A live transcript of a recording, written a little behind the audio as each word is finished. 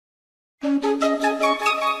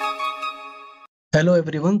Hello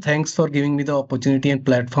everyone, thanks for giving me the opportunity and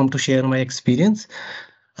platform to share my experience.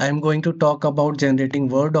 I am going to talk about generating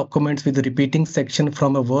Word documents with a repeating section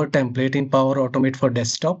from a Word template in Power Automate for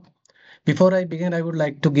desktop. Before I begin, I would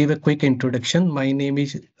like to give a quick introduction. My name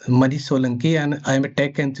is Manish Solanki and I am a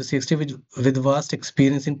tech enthusiast with vast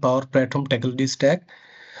experience in Power Platform technology stack.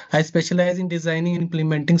 I specialize in designing and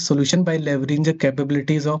implementing solutions by leveraging the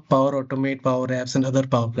capabilities of Power Automate, Power Apps, and other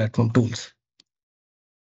Power Platform tools.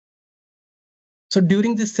 So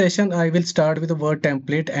during this session, I will start with the Word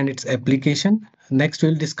template and its application. Next,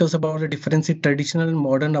 we'll discuss about the difference in traditional and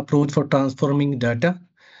modern approach for transforming data.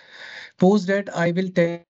 Post that, I will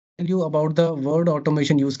tell you about the Word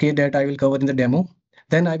automation use case that I will cover in the demo.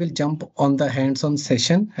 Then I will jump on the hands-on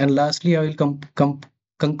session. And lastly, I will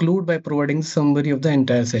conclude by providing summary of the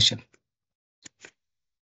entire session.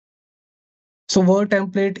 So Word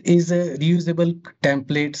template is a reusable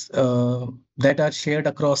templates that are shared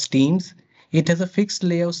across teams. It has a fixed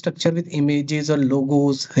layout structure with images or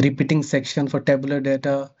logos, repeating section for tabular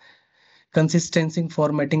data, consistency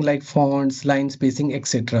formatting like fonts, line spacing,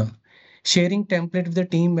 etc. Sharing template with the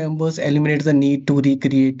team members eliminates the need to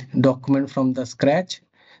recreate document from the scratch.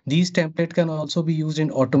 These templates can also be used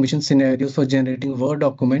in automation scenarios for generating Word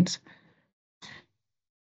documents.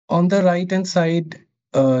 On the right hand side,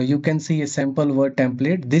 you can see a sample Word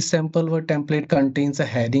template. This sample Word template contains a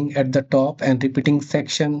heading at the top and repeating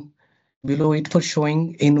section below it for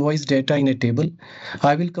showing invoice data in a table.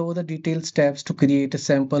 I will cover the detailed steps to create a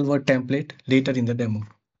sample Word template later in the demo.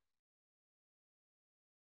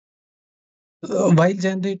 While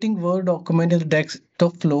generating Word document in the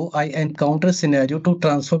desktop flow, I encounter a scenario to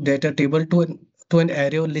transfer data table to an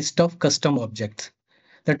array or list of custom objects.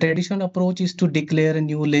 The traditional approach is to declare a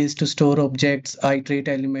new list to store objects, iterate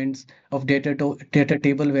elements of data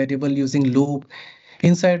table variable using loop.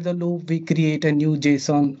 Inside the loop, we create a new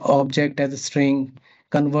JSON object as a string,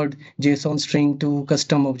 convert JSON string to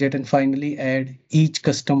custom object, and finally add each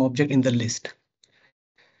custom object in the list.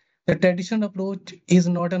 The traditional approach is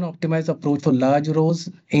not an optimized approach for large rows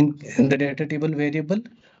in the data table variable.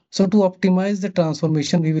 So to optimize the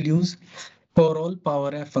transformation, we will use for all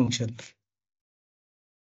Power App function.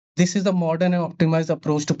 This is the modern and optimized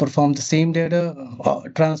approach to perform the same data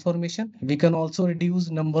transformation. We can also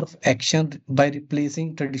reduce number of actions by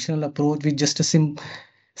replacing traditional approach with just a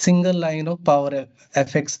single line of Power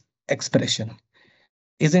FX expression.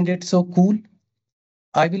 Isn't it so cool?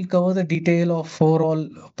 I will cover the detail of for all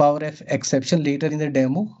PowerF exception later in the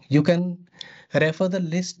demo. You can refer the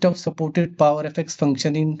list of supported PowerFX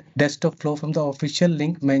function in desktop flow from the official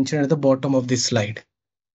link mentioned at the bottom of this slide.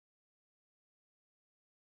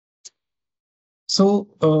 So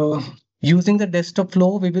using the desktop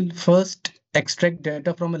flow, we will first extract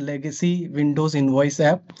data from a legacy Windows invoice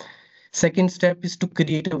app. Second step is to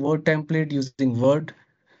create a Word template using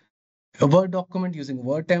a Word document using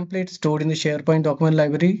Word template stored in the SharePoint document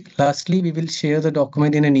library. Lastly, we will share the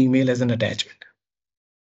document in an email as an attachment.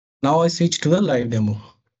 Now I switch to the live demo.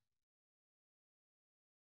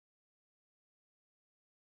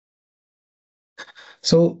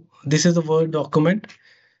 So this is the Word document.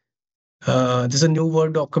 This is a new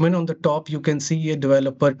Word document. On the top, you can see a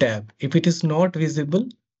developer tab. If it is not visible,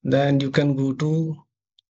 then you can go to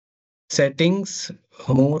settings,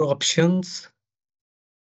 more options,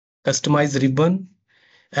 customize ribbon,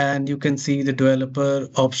 and you can see the developer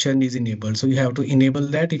option is enabled. So you have to enable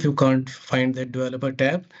that if you can't find that developer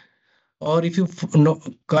tab. Or if you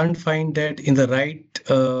can't find that in the right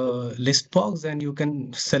list box, then you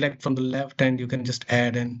can select from the left and you can just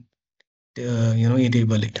add and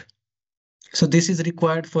enable it. So this is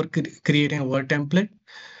required for creating a Word template.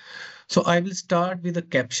 So I will start with a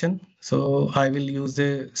caption. So I will use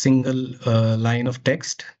a single line of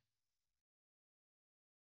text,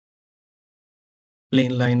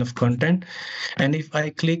 plain line of content. And if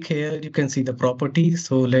I click here, you can see the properties.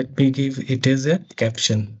 So let me give it as a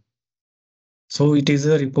caption. So it is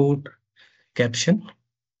a report caption.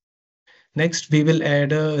 Next, we will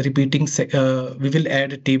add a we will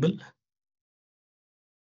add a table.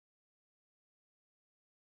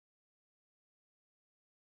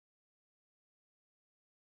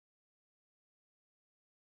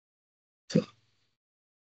 So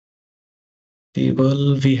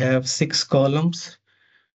table, we have 6 columns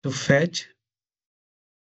to fetch.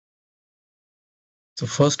 So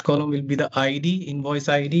first column will be the ID, invoice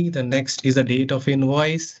ID. The next is the date of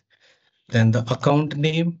invoice, then the account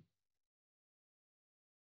name,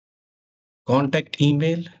 contact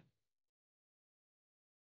email,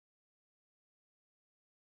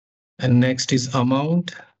 and next is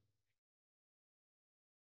amount,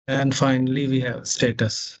 And finally, we have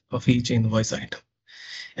status of each invoice item.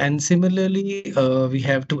 And similarly, we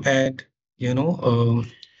have to add,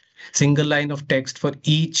 single line of text for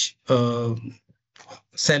each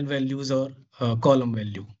cell values or column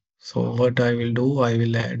value. So what I will do, I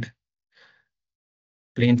will add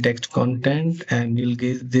plain text content and we'll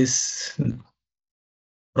give this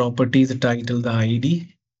property, the title, the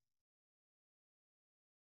ID.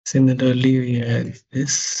 Similarly, we have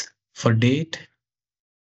this for date,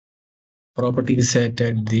 property set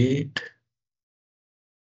at date,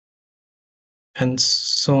 and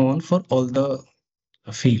so on for all the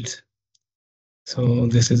fields. So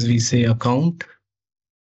this is, we say, account.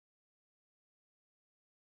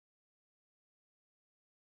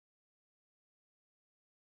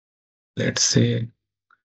 Let's say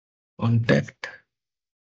contact.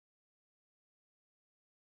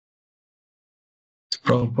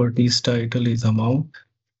 Properties title is amount.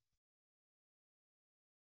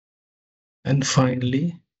 And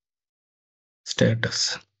finally,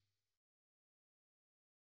 status.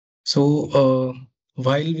 So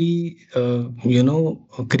while we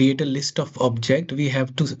create a list of object, we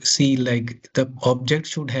have to see like the object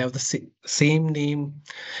should have the same name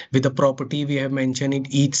with the property we have mentioned in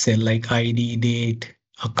each cell, like ID, date,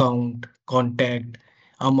 account, contact,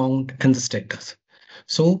 amount, and the status.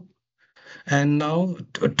 So, and now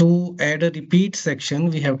to add a repeat section,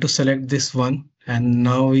 we have to select this one. And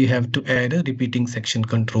now we have to add a repeating section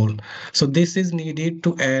control. So this is needed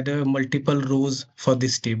to add multiple rows for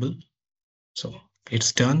this table. So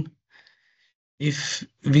it's done. If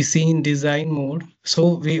we see in design mode,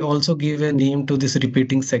 so we also give a name to this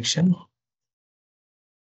repeating section.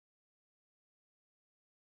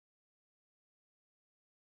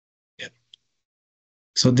 Yeah.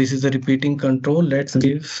 So this is the repeating control. Let's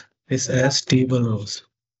give this as table rows.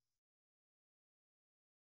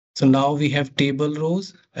 So now we have table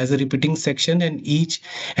rows as a repeating section,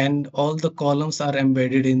 and all the columns are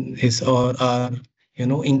embedded in this or are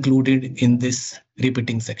included in this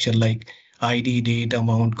repeating section, like ID, date,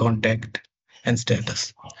 amount, contact, and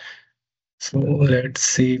status. So let's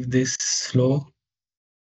save this flow.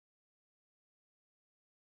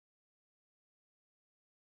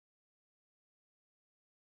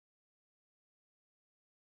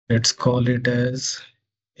 Let's call it as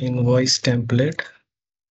invoice template.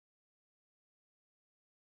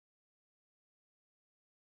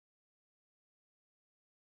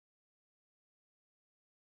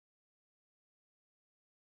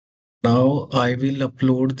 Now I will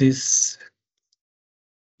upload this,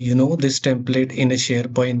 this template in a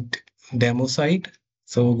SharePoint demo site.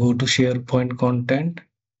 So go to SharePoint content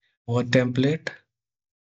or template,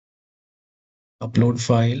 upload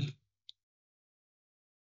file.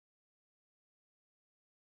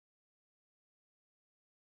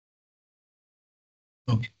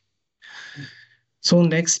 Okay. So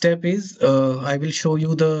next step is I will show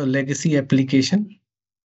you the legacy application.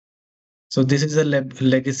 So this is a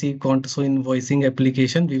legacy Contoso invoicing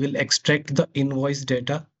application. We will extract the invoice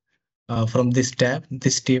data from this tab,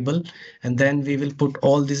 this table, and then we will put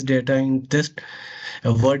all this data in this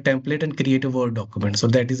Word template and create a Word document. So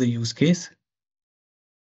that is a use case.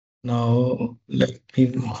 Now let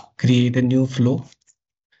me create a new flow.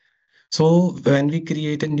 So when we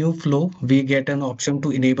create a new flow, we get an option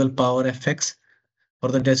to enable PowerFX for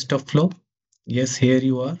the desktop flow. Yes, here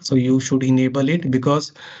you are. So you should enable it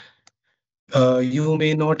because you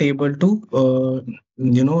may not able to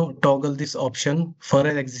toggle this option for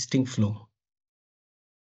an existing flow.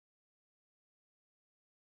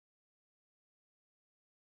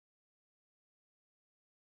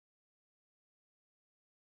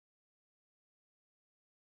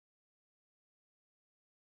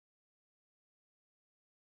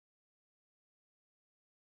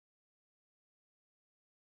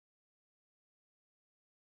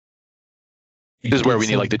 This is where we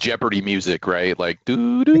need like the Jeopardy music, right? Like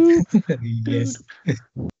doo doo. Yes.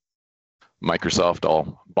 Microsoft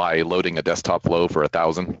all by loading a desktop flow for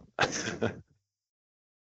 1,000.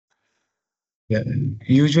 Yeah.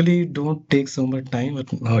 Usually don't take so much time,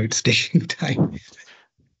 but now it's taking time.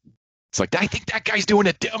 It's like, I think that guy's doing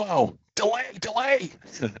a demo. Delay.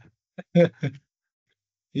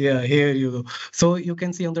 Yeah, here you go. So you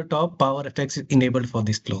can see on the top, PowerFX is enabled for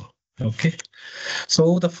this flow. Okay.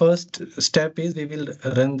 So the first step is we will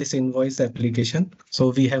run this invoice application. So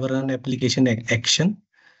we have run application action.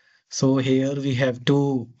 So here we have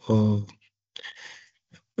to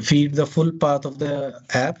feed the full path of the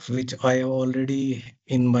app, which I have already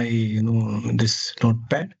in my, this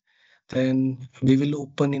notepad. Then we will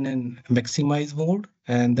open in an maximize mode,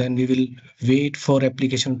 and then we will wait for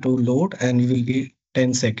application to load, and we will give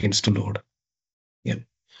 10 seconds to load. Yeah.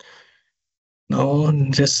 Now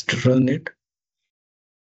just run it.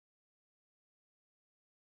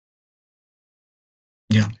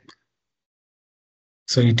 Yeah.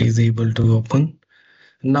 So it is able to open.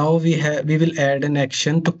 Now we will add an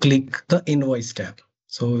action to click the invoice tab.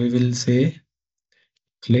 So we will say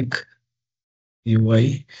click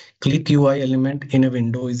UI. Click UI element in a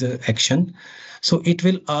window is an action. So it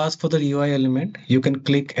will ask for the UI element. You can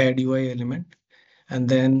click add UI element, and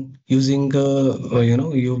then using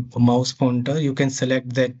your mouse pointer, you can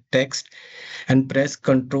select that text and press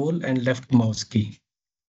Control and left mouse key.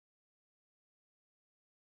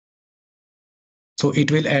 So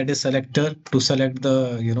it will add a selector to select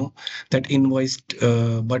the that invoiced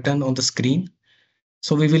button on the screen.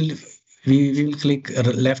 So we will click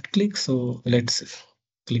left click. So let's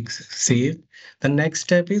click save. The next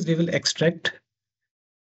step is we will extract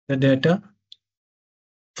the data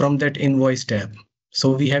from that invoice tab.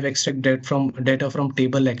 So we have extract data from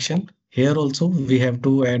table action. Here also we have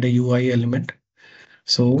to add a UI element.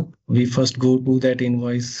 So we first go to that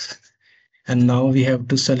invoice, and now we have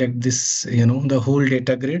to select this, the whole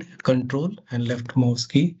data grid, control and left mouse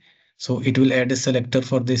key. So it will add a selector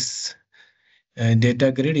for this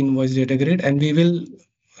data grid, invoice data grid, and we will,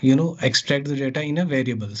 extract the data in a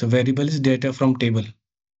variable. So variable is data from table.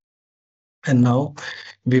 And now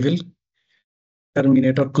we will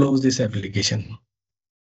terminate or close this application.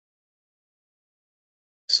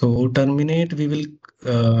 So terminate, we will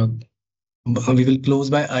close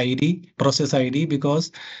by ID, process ID,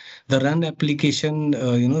 because the run application,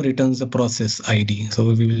 returns the process ID. So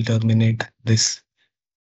we will terminate this.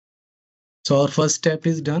 So our first step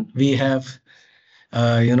is done. We have,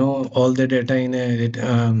 all the data in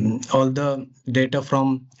all the data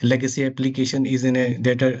from legacy application is in a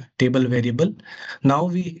data table variable. Now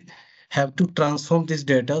we have to transform this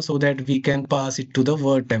data so that we can pass it to the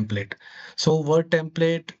Word template. So Word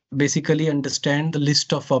template basically understand the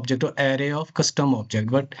list of object or array of custom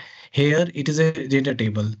object, but here it is a data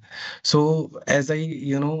table. So as I,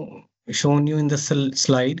 shown you in the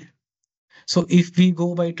slide, so if we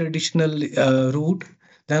go by traditional route,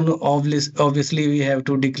 then obviously we have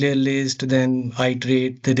to declare list, then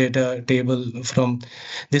iterate the data table from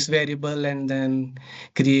this variable, and then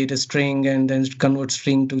create a string, and then convert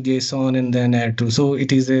string to JSON, and then add to. So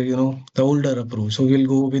it is a the older approach. So we'll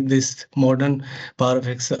go with this modern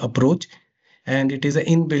PowerFX approach, and it is an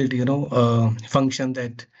inbuilt function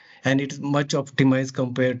that, and it is much optimized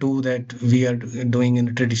compared to that we are doing in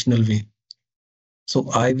a traditional way. So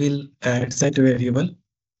I will add set variable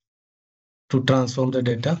to transform the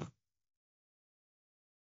data.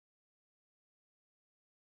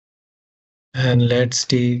 And let's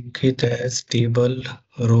take it as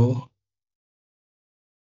row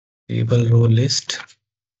list.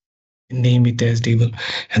 Name it as table.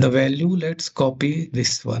 And the value, let's copy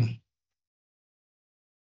this one.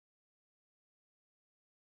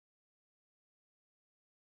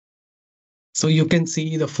 So you can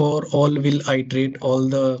see the for all will iterate all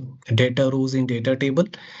the data rows in data table,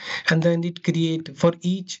 and then it create for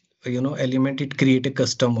each element, it create a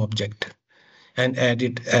custom object and add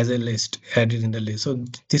it as a list, add it in the list. So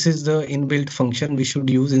this is the inbuilt function we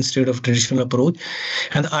should use instead of traditional approach.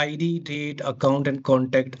 And ID, date, account, and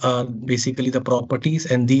contact are basically the properties,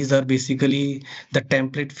 and these are basically the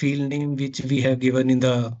template field name which we have given in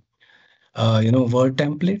the Word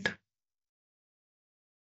template.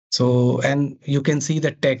 So, and you can see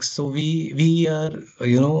the text. So we are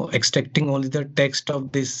extracting only the text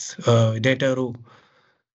of this data row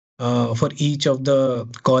for each of the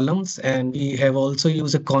columns, and we have also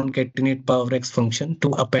used a concatenate PowerX function to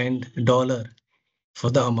append dollar for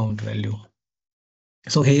the amount value.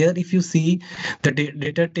 So here, if you see, the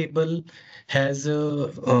data table has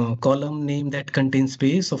a column name that contains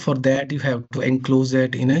space. So for that, you have to enclose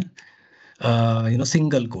that in a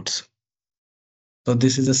single quotes. So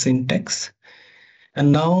this is the syntax.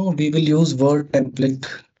 And now we will use Word template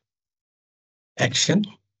action,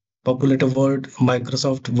 populate a Word,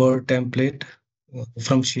 Microsoft Word template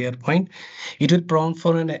from SharePoint. It will prompt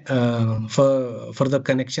for an for the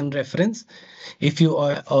connection reference. If you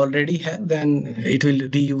already have, then it will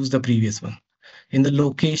reuse the previous one. In the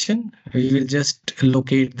location, we will just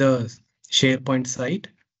locate the SharePoint site.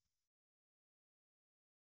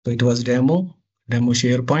 So it was demo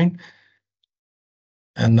SharePoint.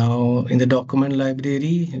 And now in the document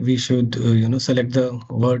library, we should select the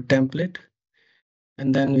Word template,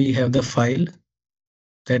 and then we have the file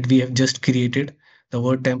that we have just created, the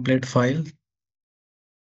Word template file.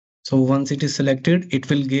 So once it is selected, it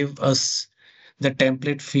will give us the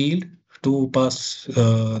template field to pass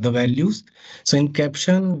the values. So in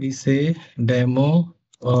caption, we say demo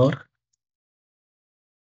or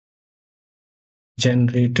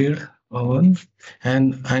generated on,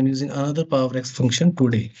 and I'm using another PowerX function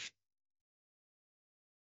today.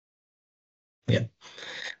 Yeah.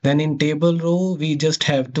 Then in table row, we just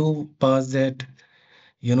have to pass that,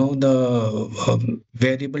 the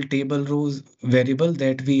variable table rows variable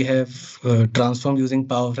that we have transformed using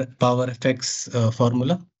PowerFX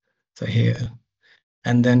formula. So here,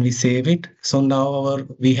 and then we save it. So now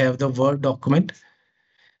we have the Word document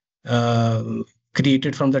uh,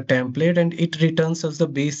 created from the template, and it returns us the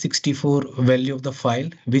base 64 value of the file,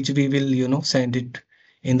 which we will, send it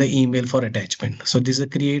in the email for attachment. So this is a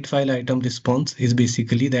create file item response is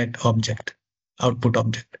basically that object, output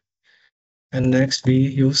object. And next we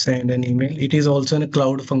use send an email. It is also in a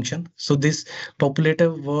cloud function. So this populate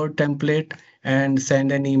a Word template and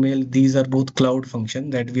send an email, these are both cloud function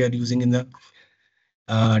that we are using in the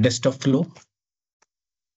desktop flow.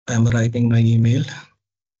 I'm writing my email.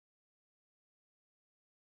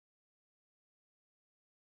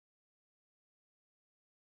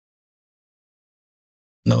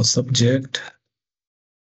 Now subject.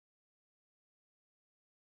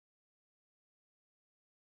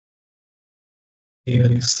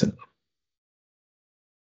 Here is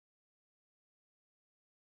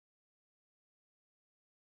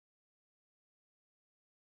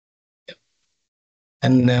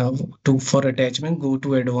and now for attachment, go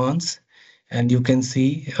to advanced, and you can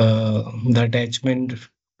see the attachment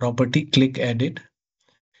property, click edit,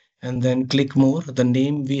 and then click more. The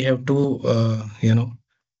name we have to,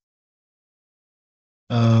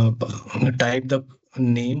 type the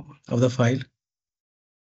name of the file.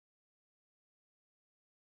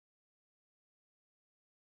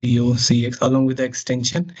 docx along with the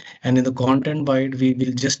extension, and in the content byte we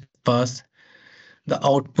will just pass the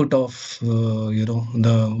output of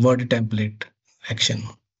the Word template action.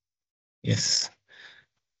 Yes.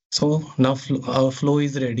 So now our flow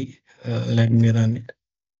is ready. Let me run it.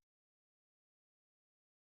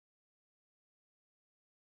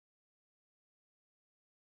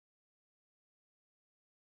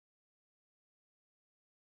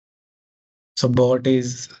 So bot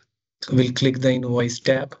will click the invoice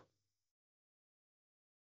tab.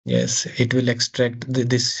 Yes, it will extract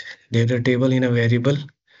this data table in a variable.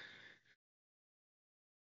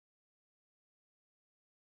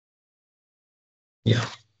 Yeah.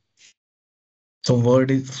 So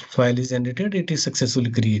file is generated. It is successfully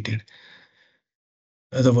created.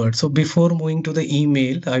 The Word. So before moving to the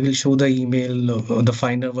email, I will show the email, the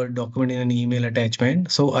final Word document in an email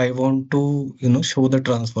attachment. So I want to, show the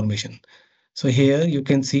transformation. So here you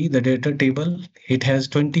can see the data table. It has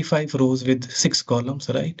 25 rows with 6 columns,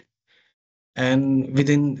 right? And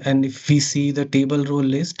if we see the table row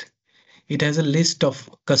list, it has a list of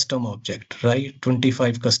custom object, right?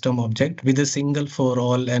 25 custom object with a single for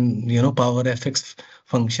all, and PowerFX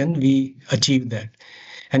function, we achieve that.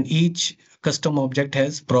 And each custom object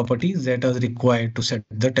has properties that are required to set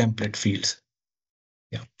the template fields.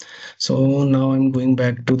 Yeah. So now I'm going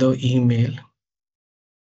back to the email.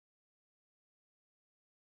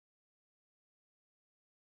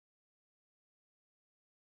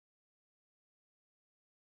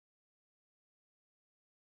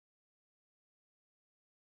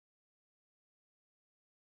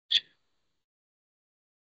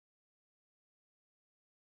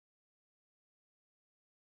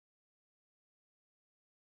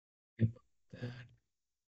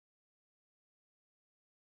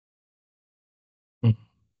 Mm.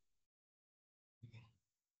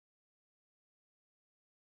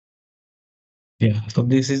 Yeah. So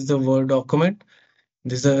this is the Word document.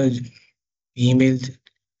 This is the email.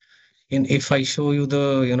 And if I show you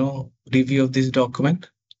the, review of this document,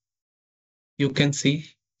 you can see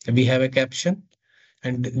we have a caption,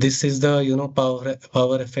 and this is the,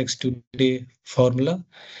 PowerFX today formula.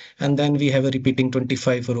 And then we have a repeating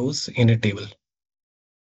 25 rows in a table.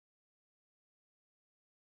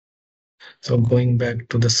 So going back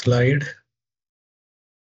to the slide.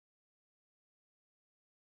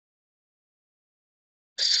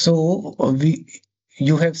 So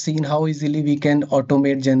you have seen how easily we can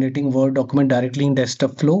automate generating Word document directly in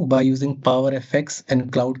desktop flow by using PowerFX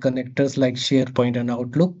and cloud connectors like SharePoint and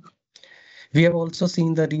Outlook. We have also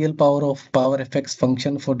seen the real power of PowerFX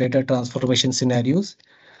function for data transformation scenarios.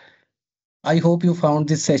 I hope you found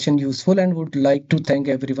this session useful and would like to thank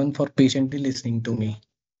everyone for patiently listening to me.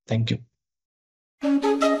 Thank you.